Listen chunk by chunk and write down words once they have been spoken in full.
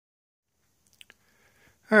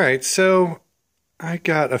Alright, so I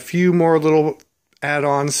got a few more little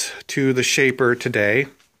add-ons to the Shaper today.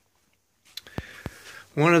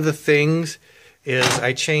 One of the things is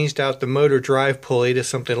I changed out the motor drive pulley to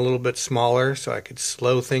something a little bit smaller so I could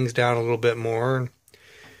slow things down a little bit more.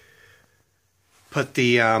 Put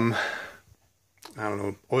the, I don't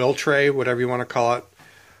know, oil tray, whatever you want to call it,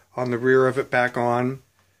 on the rear of it back on.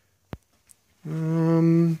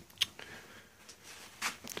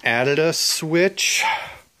 Added a switch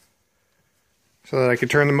so that I could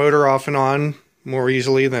turn the motor off and on more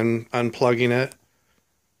easily than unplugging it.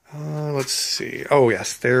 Let's see. Oh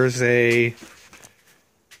yes, there's a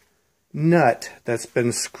nut that's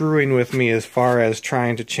been screwing with me as far as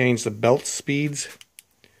trying to change the belt speeds.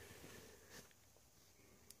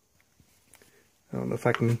 I don't know if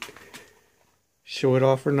I can show it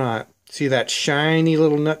off or not. See that shiny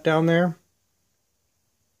little nut down there?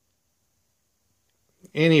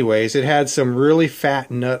 Anyways, it had some really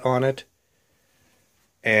fat nut on it,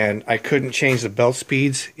 and I couldn't change the belt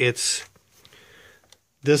speeds. It's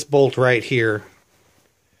this bolt right here.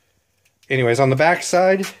 Anyways, on the back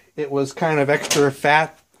side, it was kind of extra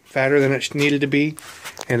fat, fatter than it needed to be,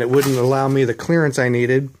 and it wouldn't allow me the clearance I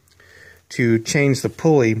needed to change the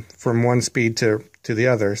pulley from one speed to the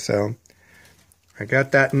other. So I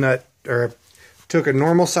got that nut, or took a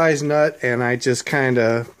normal size nut, and I just kind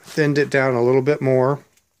of thinned it down a little bit more,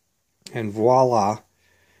 and voila,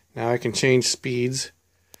 now I can change speeds.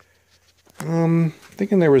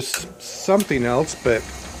 Thinking there was something else, but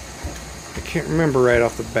I can't remember right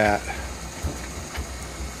off the bat.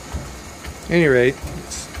 At any rate,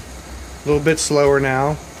 it's a little bit slower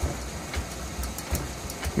now.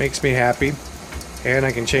 Makes me happy, and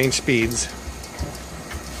I can change speeds.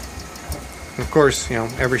 Of course, you know,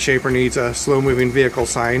 every Shaper needs a slow-moving vehicle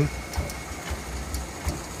sign.